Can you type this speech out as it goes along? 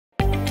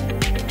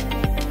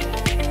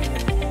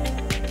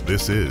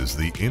This is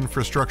the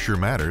Infrastructure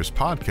Matters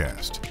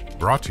podcast,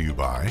 brought to you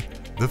by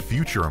the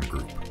Futurum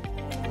Group.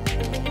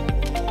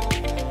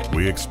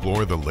 We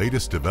explore the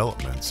latest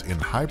developments in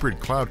hybrid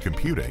cloud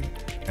computing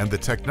and the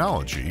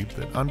technology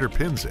that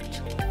underpins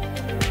it.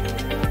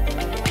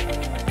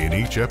 In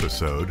each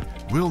episode,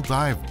 we'll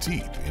dive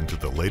deep into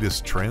the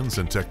latest trends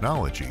and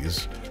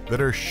technologies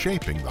that are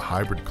shaping the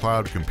hybrid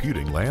cloud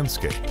computing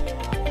landscape.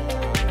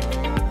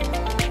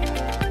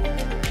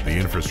 The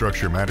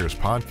Infrastructure Matters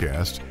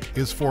podcast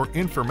is for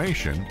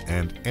information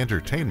and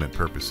entertainment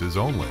purposes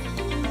only.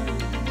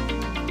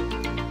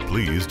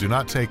 Please do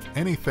not take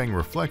anything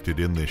reflected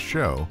in this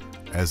show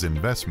as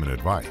investment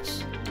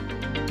advice.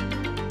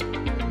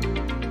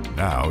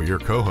 Now your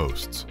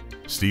co-hosts,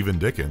 Stephen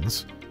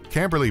Dickens,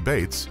 Camberely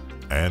Bates,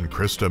 and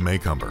Krista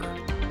Maycumber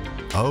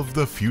of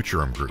the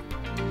Futurum Group.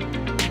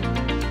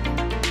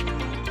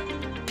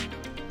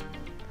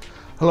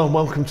 Hello and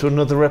welcome to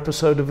another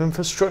episode of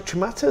Infrastructure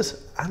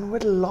Matters, and we're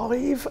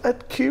live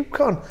at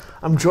Kubecon.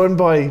 I'm joined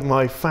by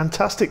my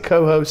fantastic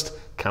co-host,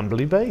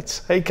 Camberely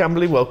Bates. Hey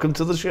Camberely, welcome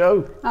to the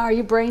show. Are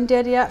you brain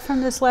dead yet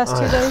from this last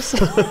 2 days?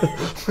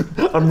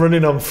 I'm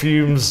running on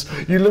fumes.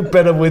 You look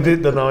better with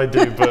it than I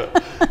do,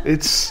 but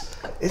it's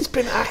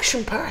been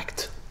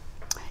action-packed.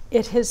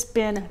 It has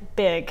been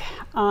big.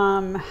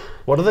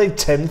 What are they,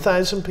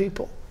 10,000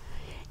 people?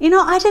 You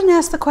know, I didn't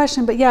ask the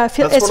question, but yeah,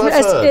 That's what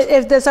I've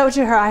heard. That's what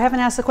you heard. I haven't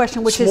asked the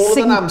question, which Smaller is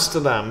than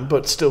Amsterdam,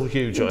 but still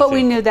huge. But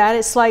we knew that.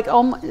 It's like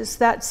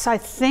that's. I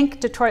think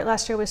Detroit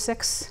last year was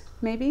 6,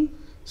 maybe.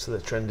 So they're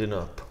trending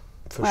up.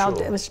 For well,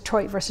 sure. It was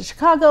Detroit versus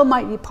Chicago.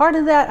 Might be part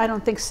of that. I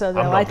don't think so,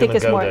 though. I think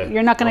it's more. There.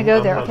 You're not going to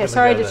go there. Okay,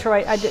 sorry,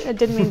 Detroit. I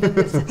didn't mean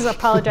to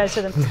apologize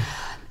to them.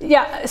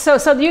 Yeah. So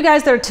you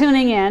guys that are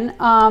tuning in.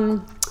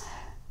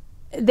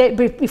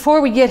 Before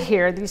we get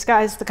here, these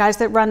guys, the guys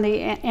that run the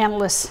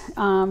analyst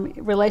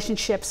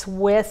relationships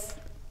with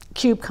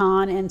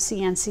Kubecon and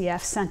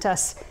CNCF, sent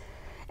us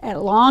a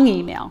long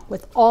email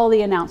with all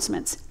the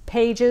announcements,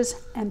 pages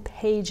and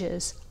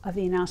pages of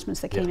the announcements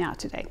that came out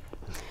today,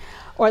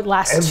 or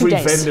last 2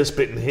 days. Every vendor's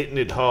been hitting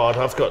it hard.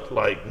 I've got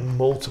like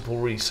multiple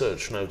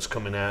research notes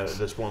coming out.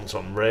 There's ones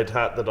on Red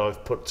Hat that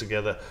I've put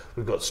together.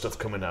 We've got stuff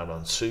coming out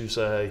on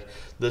SUSE.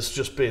 There's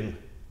just been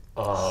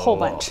a whole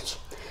bunch.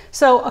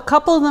 So a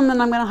couple of them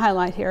that I'm going to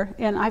highlight here,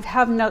 and I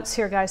have notes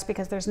here, guys,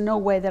 because there's no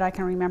way that I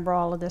can remember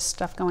all of this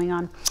stuff going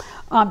on.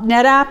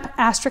 NetApp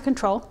Astra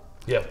control,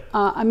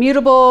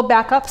 immutable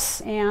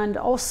backups, and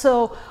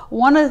also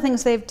one of the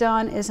things they've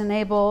done is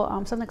enable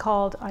something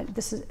called,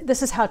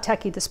 this is how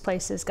techie this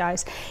place is,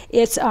 guys.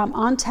 It's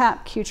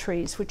on-tap queue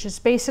trees, which is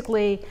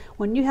basically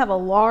when you have a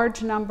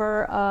large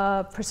number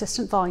of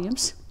persistent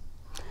volumes,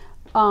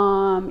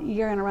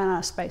 you're going to run out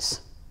of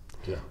space.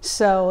 Yeah.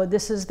 So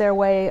this is their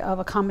way of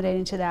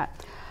accommodating to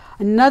that.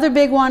 Another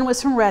big one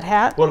was from Red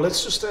Hat. Well,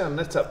 let's just stay on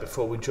NetApp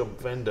before we jump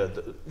vendor.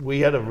 We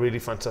had a really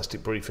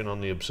fantastic briefing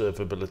on the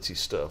observability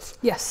stuff.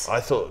 Yes.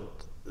 I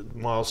thought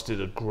Miles did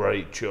a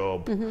great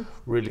job,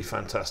 really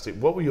fantastic.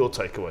 What were your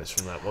takeaways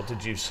from that? What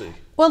did you see?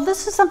 Well,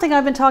 this is something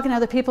I've been talking to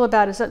other people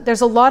about, is that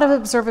there's a lot of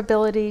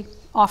observability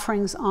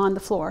offerings on the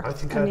floor. I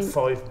think I had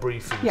 5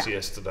 briefings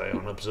yesterday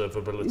on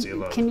observability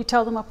alone. Can you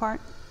tell them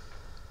apart?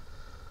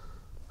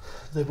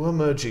 They were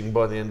merging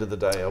by the end of the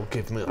day. I'll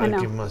give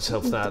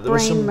myself that. There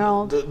was brain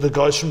meld. The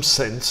guys from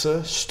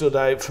Sensor stood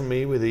out for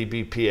me with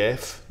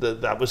eBPF.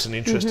 That was an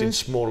interesting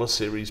smaller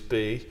Series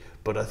B,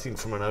 but I think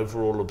from an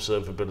overall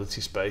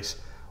observability space,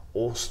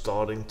 all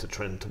starting to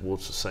trend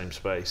towards the same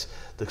space.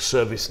 The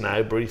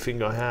ServiceNow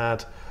briefing I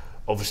had,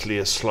 obviously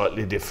a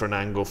slightly different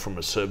angle from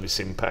a service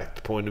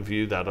impact point of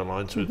view. That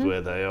aligns with where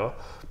they are.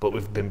 But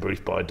we've been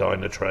briefed by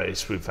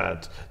Dynatrace. We've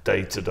had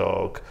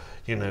Datadog.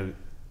 You know.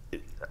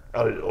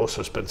 I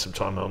also spent some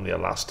time on the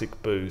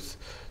Elastic booth.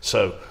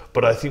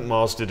 But I think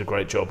Miles did a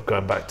great job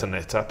going back to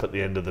NetApp at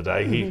the end of the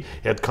day. He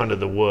had kind of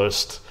the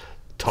worst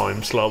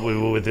time slot. We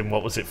were with him,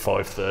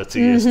 5:30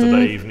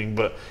 yesterday evening,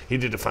 but he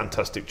did a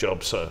fantastic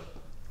job. So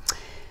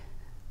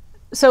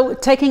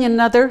taking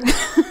another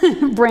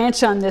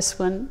branch on this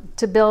one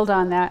to build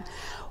on that,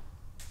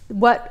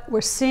 what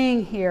we're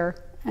seeing here,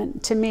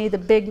 and to me, the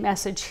big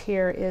message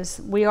here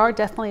is we are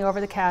definitely over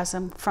the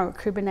chasm from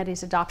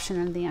Kubernetes adoption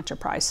in the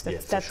enterprise.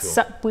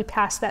 We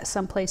passed that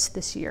someplace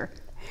this year.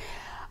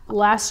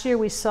 Last year,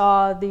 we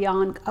saw the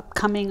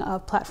upcoming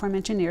of platform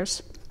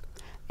engineers,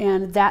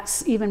 and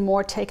that's even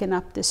more taken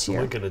up this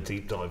year. We're going to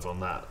deep dive on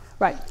that.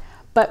 Right.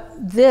 But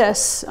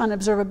this, on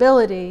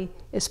observability,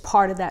 is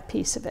part of that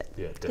piece of it.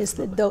 Yeah, definitely. Is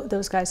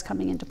those guys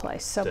coming into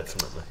place. So,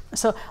 definitely.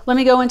 So let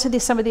me go into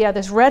some of the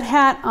others. Red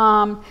Hat,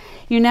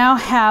 you now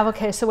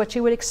have, so what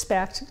you would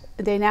expect,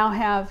 they now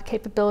have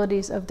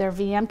capabilities of their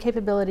VM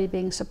capability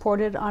being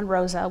supported on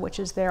Rosa, which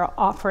is their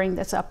offering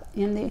that's up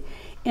in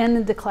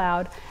the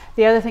cloud.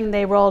 The other thing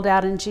they rolled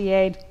out in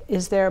GA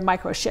is their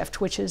microshift,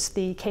 which is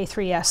the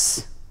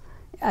K3S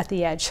at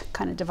the edge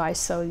kind of device.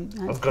 So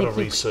I've got a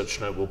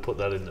research note. We'll put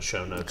that in the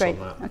show notes on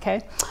that.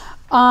 Okay.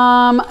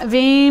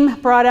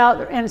 Veeam brought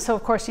out, and so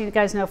of course you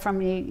guys know from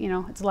me,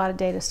 it's a lot of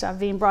data stuff.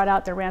 Veeam brought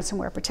out their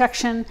ransomware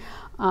protection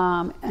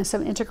and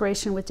some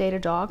integration with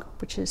Datadog,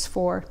 which is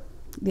for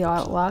the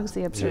audit logs,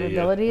 the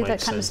observability,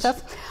 that kind of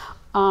stuff.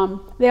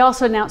 They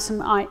also announced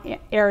some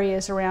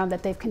areas around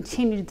that they've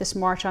continued this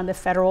march on the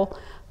federal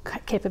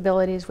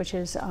capabilities, which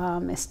is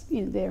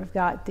they've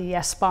got the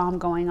SBOM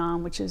going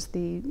on, which is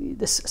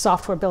the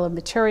software bill of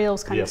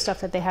materials kind of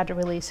stuff that they had to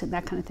release and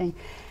that kind of thing.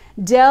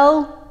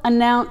 Dell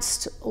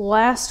announced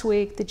last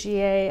week the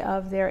GA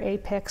of their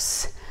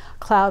Apex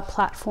cloud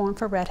platform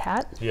for Red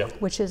Hat,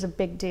 which is a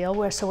big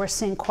deal. So we're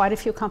seeing quite a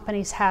few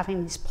companies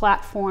having these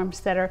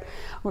platforms that are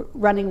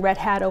running Red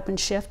Hat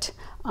OpenShift.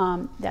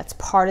 That's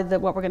part of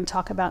what we're going to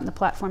talk about in the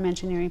platform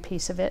engineering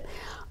piece of it.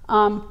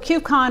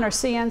 Kubecon or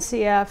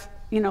CNCF,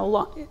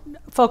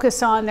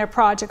 focus on their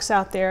projects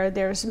out there.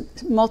 There's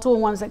multiple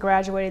ones that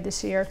graduated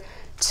this year.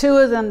 Two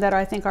of them that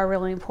I think are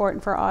really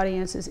important for our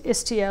audience is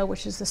Istio,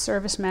 which is the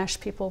service mesh.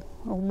 People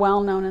are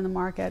well known in the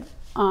market.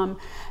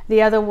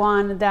 The other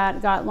one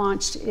that got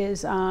launched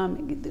is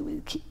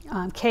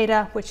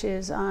CADA, which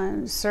is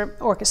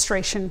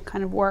orchestration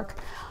kind of work.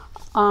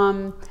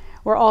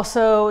 We're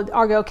also,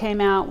 Argo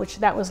came out,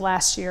 that was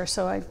last year,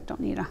 so I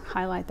don't need to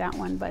highlight that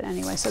one. But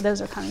anyway, so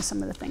those are kind of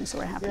some of the things that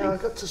were happening. Yeah, I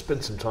got to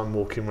spend some time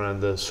walking around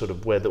the sort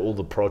of where all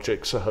the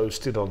projects are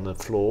hosted on the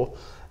floor.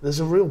 There's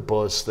a real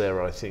buzz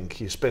there, I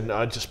think.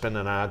 I just spend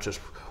an hour just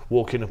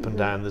walking up and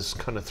down. There's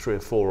kind of 3 or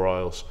 4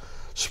 aisles,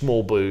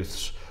 small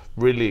booths,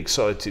 really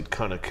excited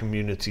kind of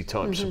community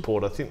type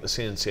support. I think the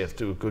CNCF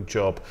do a good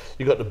job.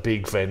 You've got the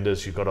big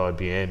vendors, you've got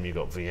IBM, you've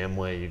got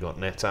VMware, you've got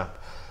NetApp.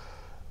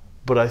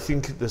 But I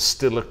think there's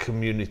still a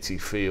community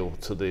feel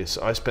to this.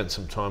 I spent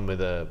some time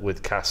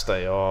with Cast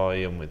AI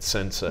and with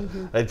Sensor.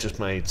 They've just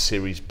made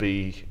Series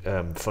B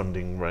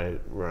funding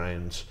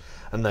rounds,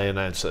 and they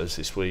announced those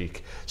this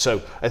week.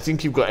 So I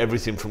think you've got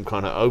everything from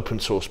kind of open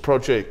source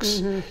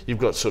projects, you've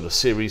got sort of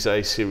Series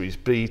A, Series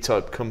B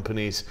type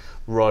companies,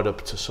 right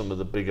up to some of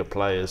the bigger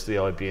players, the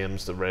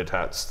IBMs, the Red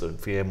Hats, the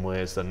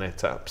VMwares, the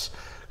NetApps.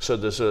 So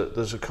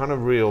there's a kind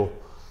of real,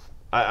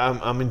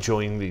 I'm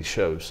enjoying these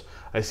shows.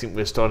 I think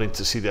we're starting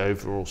to see the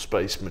overall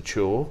space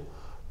mature,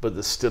 but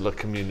there's still a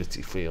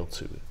community feel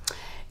to it.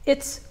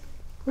 It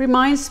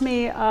reminds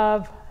me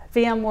of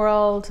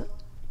VMworld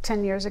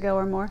 10 years ago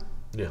or more.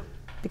 Yeah.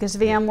 Because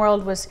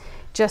VMworld was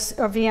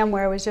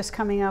VMware was just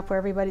coming up, where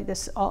everybody,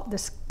 this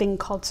thing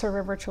called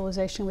server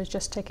virtualization was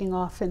just taking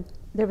off, and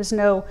there was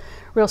no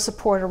real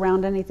support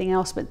around anything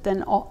else. But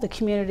then all the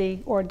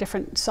community or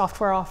different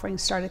software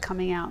offerings started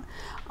coming out,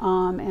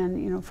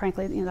 and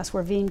frankly, that's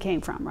where Veeam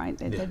came from, right?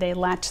 They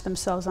latched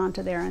themselves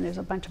onto there, and there's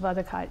a bunch of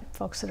other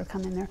folks that have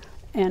come in there,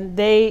 and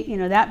they,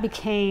 that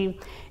became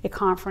a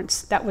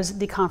conference. That was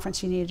the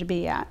conference you needed to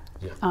be at.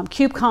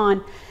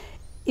 Kubecon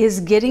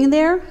is getting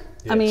there.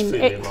 Yeah, I mean, it's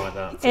feeling like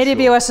that,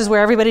 AWS is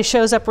where everybody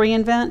shows up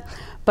reInvent,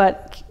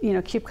 but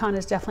Kubecon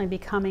is definitely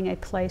becoming a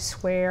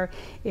place where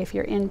if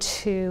you're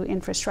into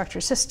infrastructure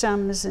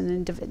systems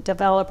and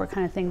developer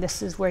kind of thing,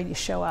 this is where you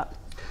show up.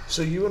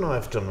 So you and I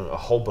have done a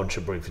whole bunch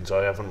of briefings.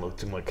 I haven't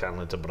looked in my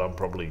calendar, but I'm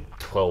probably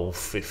 12,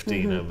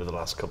 15 over the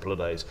last couple of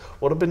days.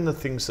 What have been the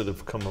things that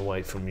have come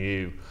away from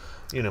you,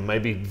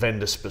 maybe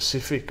vendor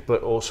specific,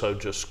 but also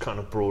just kind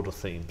of broader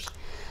themes?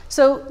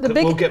 So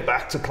we'll get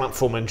back to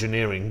platform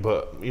engineering,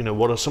 but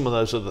what are some of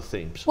those other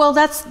themes? Well,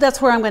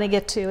 that's where I'm going to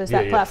get to, is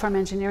that platform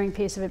engineering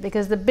piece of it,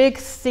 because the big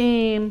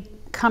theme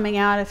coming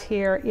out of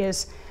here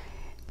is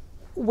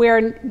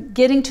we're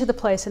getting to the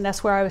place, and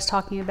that's where I was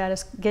talking about,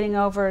 is getting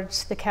over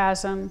the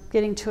chasm,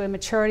 getting to a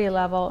maturity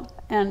level,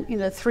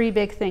 and 3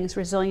 big things: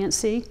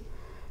 resiliency,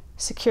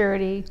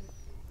 security,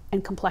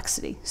 and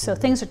complexity. So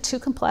things are too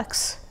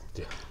complex.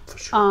 Yeah, for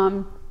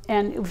sure.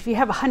 And if you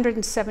have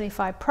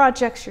 175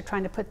 projects, you're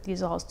trying to put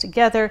these all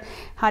together.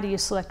 How do you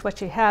select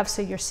what you have?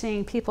 So you're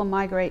seeing people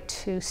migrate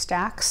to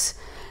stacks.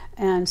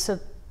 And so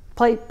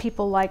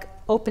people like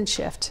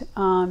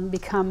OpenShift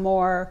become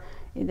more,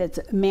 it's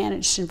a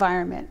managed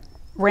environment.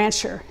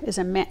 Rancher is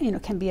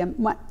can be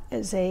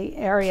is a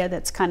area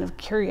that's kind of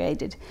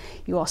curated.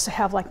 You also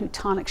have like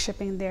Nutanix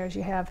shipping theirs.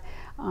 You have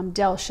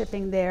Dell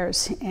shipping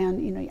theirs,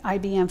 and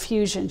IBM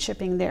Fusion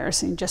shipping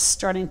theirs, and just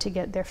starting to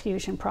get their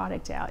Fusion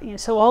product out.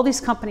 So all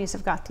these companies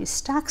have got these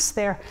stacks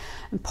there,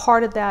 and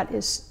part of that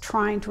is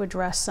trying to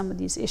address some of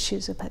these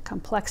issues of the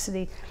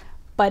complexity,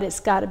 but it's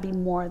got to be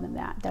more than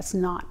that. That's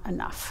not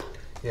enough.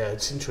 Yeah,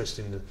 it's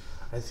interesting.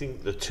 I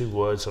think the 2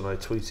 words, and I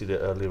tweeted it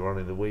earlier on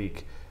in the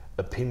week: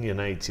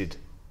 opinionated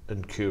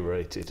and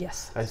curated.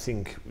 Yes. I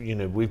think,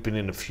 we've been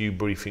in a few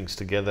briefings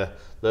together.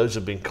 Those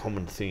have been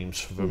common themes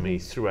for me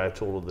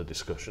throughout all of the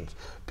discussions.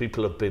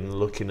 People have been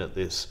looking at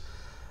this,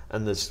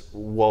 and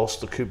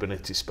whilst the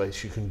Kubernetes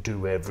space, you can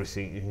do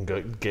everything. You can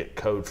go get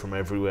code from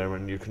everywhere,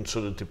 and you can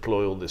sort of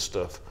deploy all this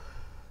stuff.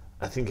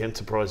 I think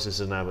enterprises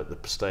are now at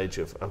the stage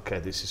of, okay,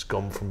 this has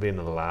gone from being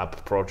a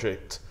lab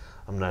project.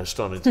 I'm now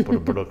starting to put a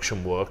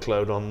production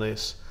workload on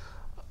this.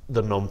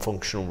 The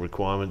non-functional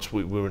requirements,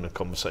 we were in a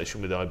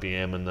conversation with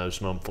IBM and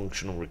those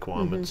non-functional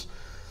requirements.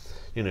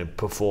 you know,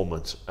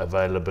 performance,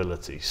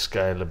 availability,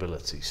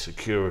 scalability,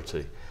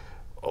 security,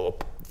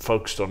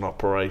 focused on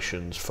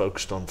operations,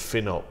 focused on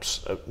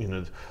FinOps. You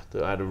know,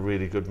 I had a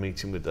really good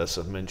meeting with, as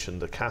I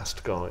mentioned, the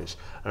CAST guys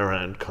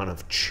around kind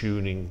of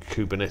tuning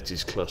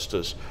Kubernetes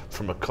clusters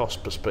from a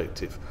cost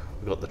perspective.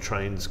 We've got the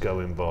trains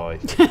going by.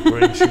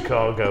 We're in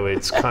Chicago,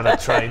 it's kind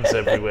of trains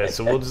everywhere,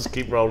 so we'll just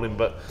keep rolling.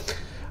 But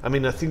I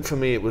mean, I think for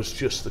me it was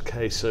just the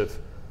case of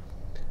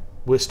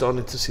we're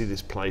starting to see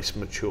this place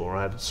mature.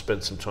 I had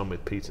spent some time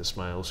with Peter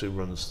Smales, who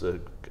runs the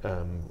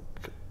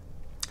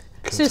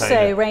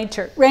Say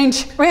Rancher.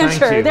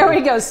 There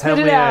we go. Spit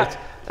it out.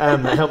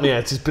 Help me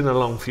out. It's been a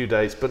long few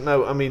days, but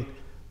no, I mean,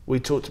 we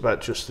talked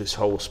about just this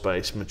whole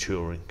space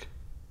maturing.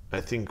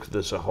 I think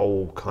there's a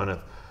whole kind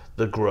of,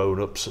 the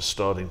grown-ups are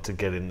starting to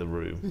get in the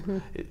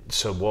room.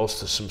 So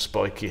whilst there's some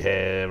spiky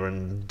hair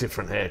and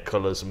different hair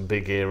colours and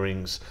big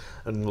earrings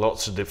and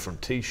lots of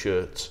different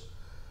T-shirts,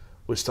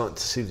 we're starting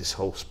to see this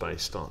whole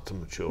space start to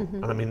mature.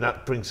 And I mean,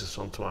 that brings us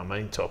on to our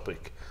main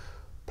topic,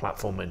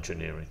 platform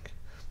engineering.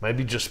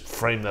 Maybe just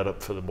frame that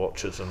up for the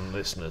watchers and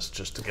listeners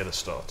just to get us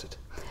started.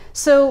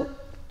 So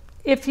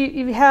if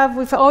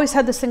we've always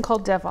had this thing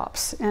called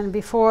DevOps, and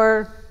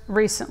before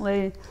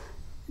recently,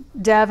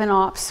 Dev and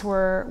Ops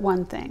were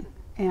one thing.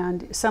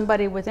 And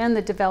somebody within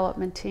the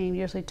development team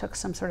usually took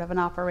some sort of an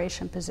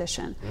operation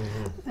position.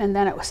 And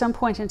then at some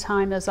point in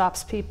time, those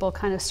ops people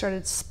kind of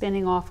started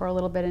spinning off for a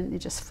little bit and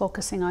just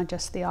focusing on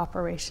just the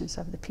operations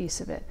of the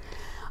piece of it.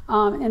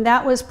 And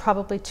that was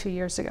probably 2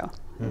 years ago.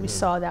 We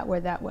saw that where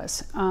that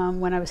was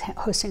when I was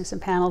hosting some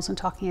panels and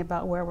talking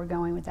about where we're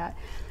going with that.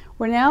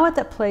 We're now at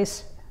that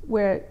place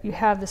where you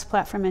have this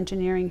platform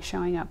engineering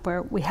showing up,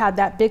 where we had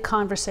that big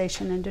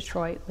conversation in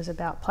Detroit was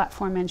about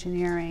platform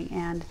engineering,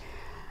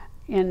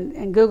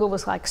 and Google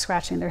was like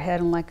scratching their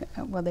head and like,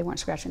 well, they weren't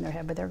scratching their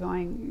head, but they're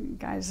going,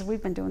 guys,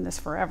 we've been doing this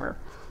forever.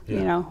 Yeah.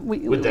 You know,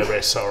 with their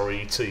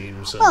SRE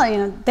teams. Well, you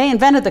know, they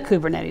invented the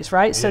Kubernetes,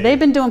 right? So they've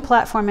been doing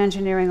platform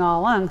engineering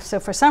all along. So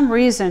for some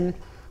reason,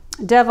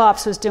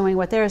 DevOps was doing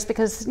what theirs,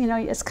 because, you know,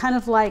 it's kind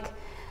of like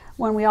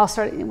when we all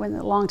started, a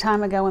long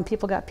time ago, when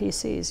people got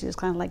PCs, it was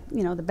kind of like,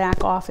 you know, the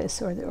back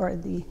office or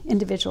the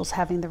individuals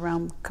having their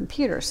own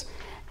computers.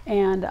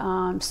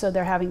 And so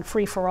they're having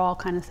free-for-all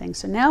kind of thing.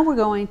 So now we're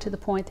going to the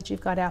point that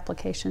you've got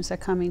applications that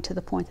are coming to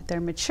the point that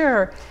they're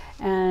mature,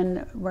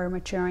 and we're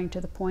maturing to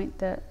the point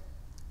that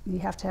you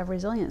have to have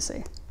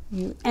resiliency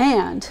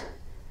and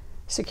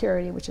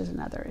security, which is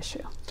another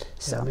issue.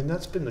 So yeah, I mean,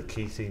 that's been the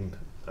key theme.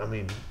 I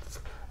mean,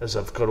 as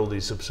I've got all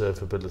these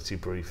observability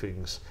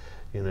briefings,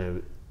 you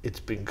know, it's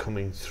been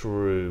coming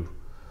through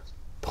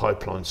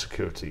pipeline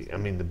security. I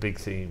mean, the big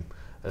theme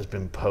has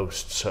been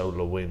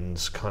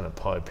post-SolarWinds kind of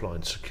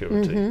pipeline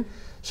security.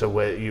 So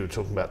where you were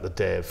talking about the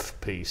dev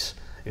piece,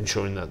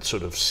 ensuring that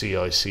sort of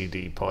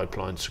CI/CD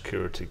pipeline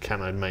security,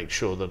 can I make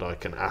sure that I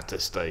can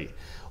attestate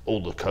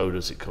all the code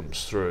as it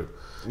comes through?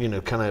 You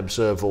know, can I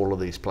observe all of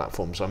these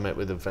platforms? I met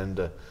with a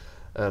vendor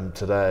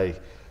today,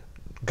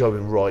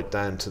 going right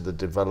down to the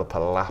developer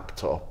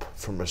laptop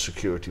from a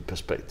security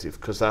perspective,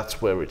 because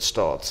that's where it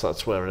starts.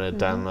 That's where they're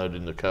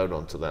downloading the code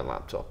onto their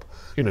laptop.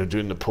 You know,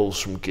 doing the pulls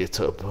from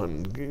GitHub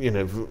and, you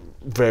know,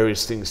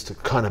 various things to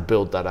kind of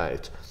build that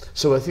out.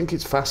 So I think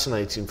it's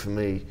fascinating for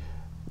me.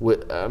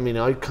 I mean,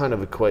 I kind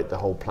of equate the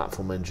whole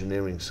platform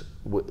engineering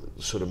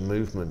sort of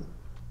movement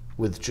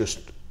with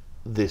just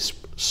this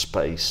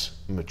space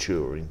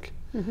maturing.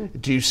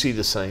 Do you see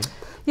the same?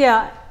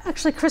 Yeah,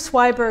 actually Chris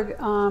Weiberg,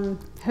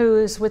 who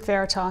is with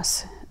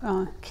Veritas,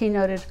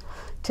 keynoted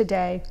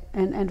today,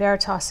 and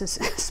Veritas is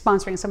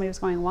sponsoring. Somebody was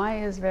going,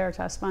 why is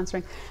Veritas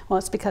sponsoring? Well,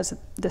 it's because of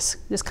this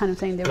kind of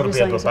thing. Got to be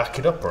able to back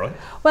it up, right?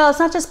 Well, it's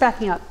not just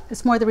backing up.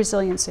 It's more the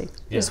resiliency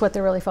is what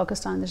they're really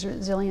focused on. There's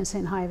resiliency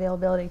and high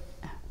availability.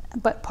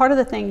 But part of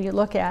the thing you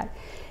look at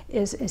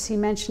is, as he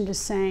mentioned, is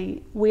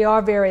saying we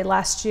are very,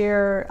 last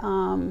year,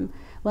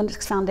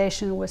 Linux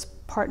Foundation was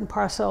part and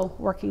parcel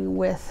working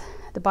with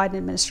the Biden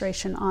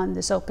administration on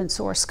this open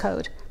source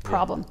code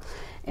problem.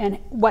 And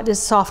what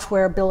does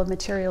software bill of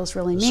materials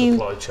really mean?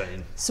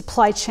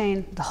 Supply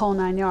chain, the whole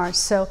 9 yards.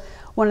 So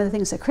one of the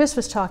things that Chris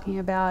was talking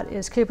about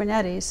is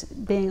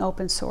Kubernetes being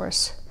open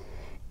source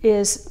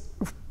is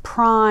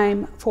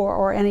prime for,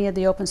 or any of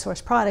the open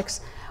source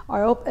products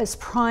is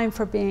prime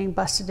for being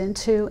busted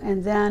into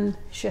and then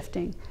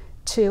shifting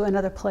to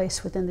another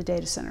place within the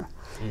data center.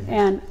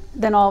 And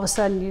then all of a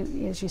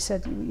sudden, as you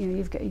said, you know,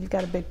 you've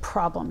got a big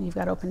problem. You've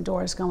got open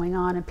doors going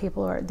on,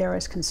 and there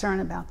is concern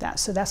about that.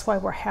 So that's why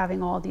we're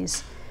having all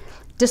these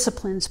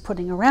disciplines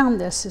putting around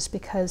this, is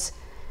because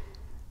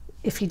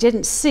if you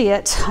didn't see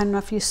it, I don't know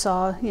if you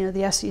saw, you know,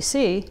 the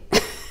SEC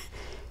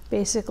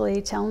basically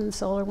telling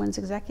SolarWinds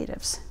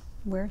executives,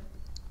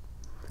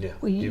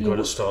 you've got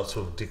to start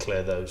to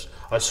declare those.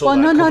 I saw.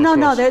 Well,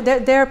 no,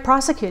 they're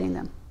prosecuting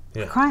them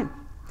for crime.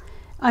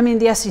 I mean,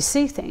 the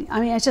SEC thing. I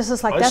mean, it's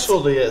just like I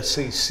saw the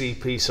SEC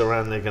piece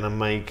around they're going to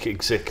make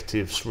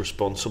executives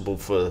responsible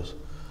for.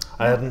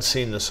 I hadn't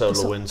seen the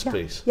SolarWinds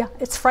piece. Yeah,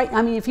 it's frightening.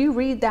 I mean, if you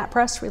read that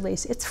press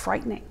release, it's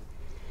frightening.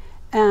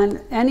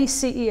 And any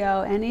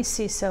CEO, any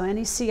CISO,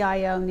 any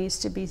CIO needs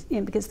to be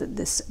in, because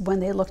this, when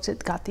they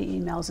got the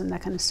emails and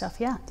that kind of stuff,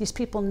 yeah, these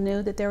people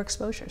knew that there were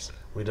exposures.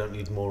 We don't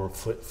need more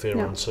fear,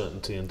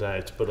 uncertainty, and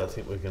doubt, but I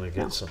think we're going to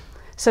get some.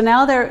 So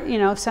now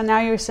so now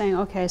you're saying,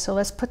 okay, so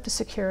let's put the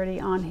security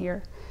on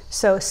here.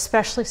 So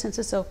especially since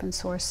it's open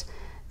source,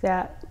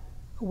 that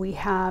we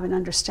have an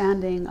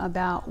understanding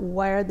about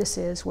where this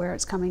is, where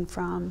it's coming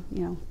from,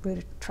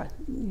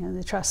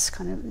 the trust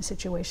kind of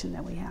situation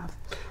that we have.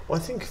 Well,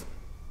 I think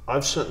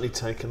I've certainly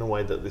taken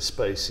away that this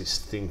space is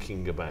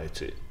thinking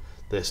about it.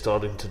 They're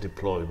starting to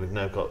deploy. We've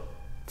now got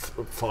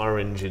fire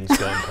engines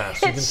going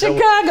past. It's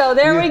Chicago,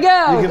 there we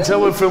go. You can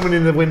tell we're filming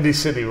in the Windy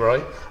City,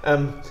 right?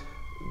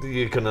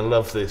 You're going to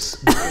love this.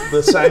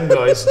 The sound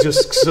guy's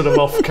just sort of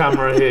off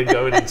camera here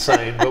going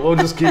insane, but we'll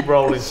just keep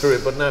rolling through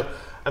it. But no,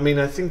 I mean,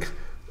 I think,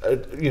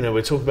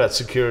 we're talking about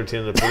security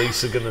and the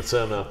police are going to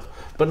turn up.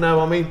 But no,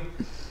 I mean,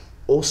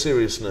 all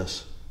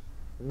seriousness,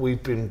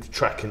 we've been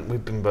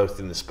both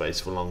in the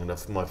space for long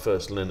enough. My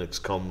first Linux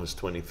Con was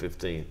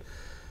 2015.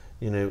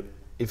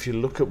 If you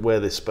look at where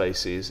this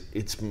space is,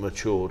 it's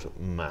matured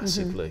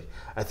massively.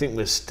 Mm-hmm. I think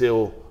we're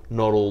still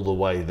not all the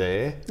way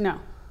there. No.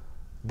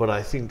 But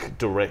I think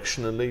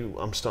directionally,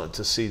 I'm starting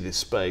to see this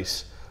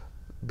space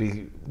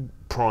be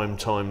prime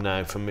time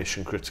now for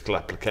mission critical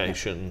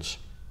applications.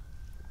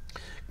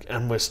 Yeah.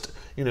 And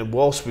we're,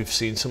 whilst we've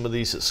seen some of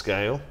these at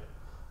scale,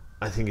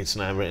 I think it's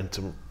now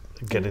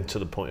getting to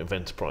the point of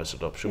enterprise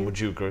adoption. Yeah. Would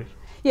you agree?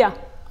 Yeah.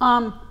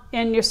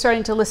 And you're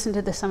starting to listen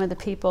to some of the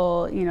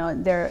people,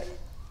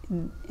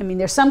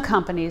 there's some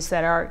companies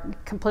that are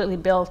completely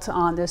built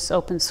on this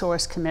open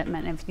source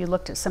commitment. If you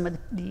looked at some of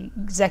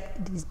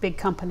these big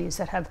companies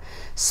that have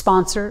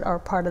sponsored or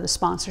part of the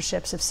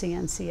sponsorships of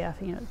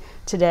CNCF,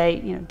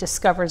 today,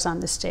 Discover's on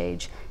the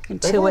stage,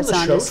 Intuit's on the stage.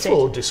 They're on the show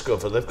floor,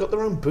 Discover. They've got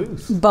their own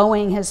booth.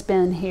 Boeing has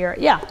been here,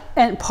 yeah.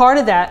 And part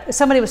of that,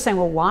 somebody was saying,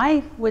 well,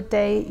 why would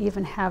they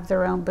even have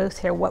their own booth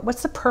here?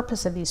 What's the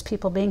purpose of these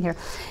people being here?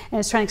 And I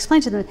was trying to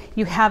explain to them,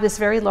 you have this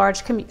very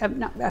large,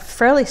 a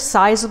fairly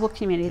sizable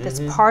community that's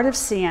part of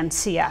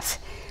CNCF.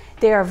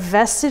 They are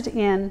vested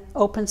in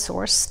open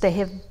source. They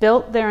have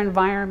built their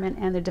environment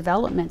and their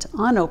development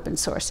on open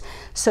source.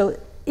 So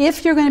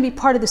if you're going to be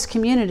part of this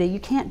community, you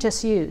can't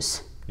just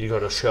use. You got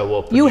to show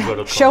up. You got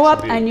to show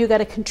up and you got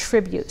to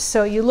contribute.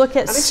 So you look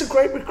at. And it's a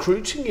great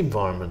recruiting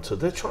environment.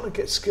 They're trying to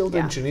get skilled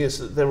engineers.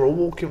 They're all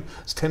walking.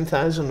 There's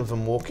 10,000 of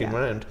them walking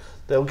around.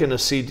 They're going to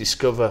see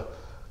Discover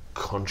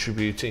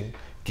contributing,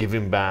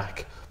 giving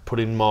back,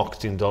 putting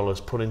marketing dollars,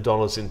 putting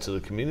dollars into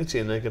the community,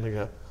 and they're going to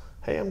go,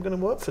 hey, I'm going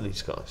to work for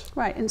these guys.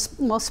 Right, and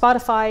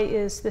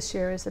Spotify this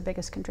year is the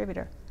biggest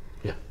contributor.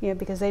 Yeah,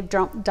 because they've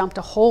dumped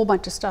a whole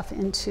bunch of stuff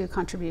into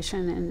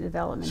contribution and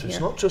development. So it's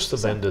not just the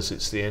vendors;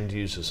 it's the end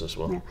users as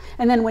well. Yeah.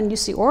 And then when you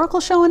see Oracle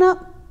showing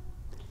up,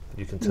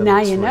 you can tell. Now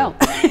it's you real. Know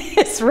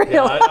it's real.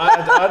 Yeah,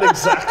 I had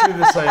exactly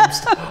the same.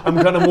 I'm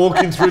kind of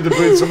walking through the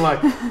booths. I'm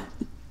like,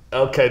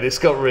 okay, this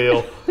got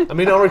real. I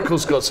mean,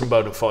 Oracle's got some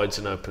bona fides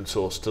in open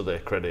source to their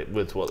credit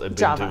with what they've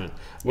been doing,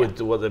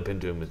 what they've been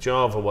doing with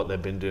Java, what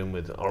they've been doing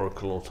with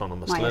Oracle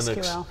Autonomous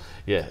Linux.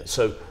 Yeah,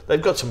 so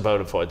they've got some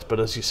bona fides. But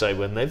as you say,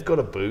 when they've got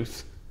a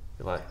booth,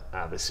 you're like,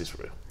 this is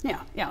real.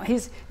 Yeah.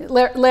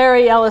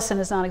 Larry Ellison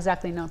is not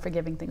exactly known for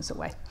giving things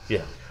away.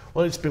 Yeah.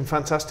 Well, it's been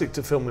fantastic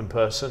to film in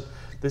person.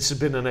 This has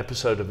been an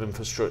episode of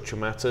Infrastructure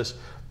Matters.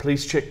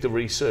 Please check the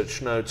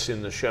research notes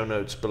in the show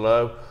notes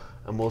below,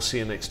 and we'll see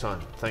you next time.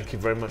 Thank you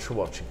very much for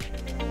watching.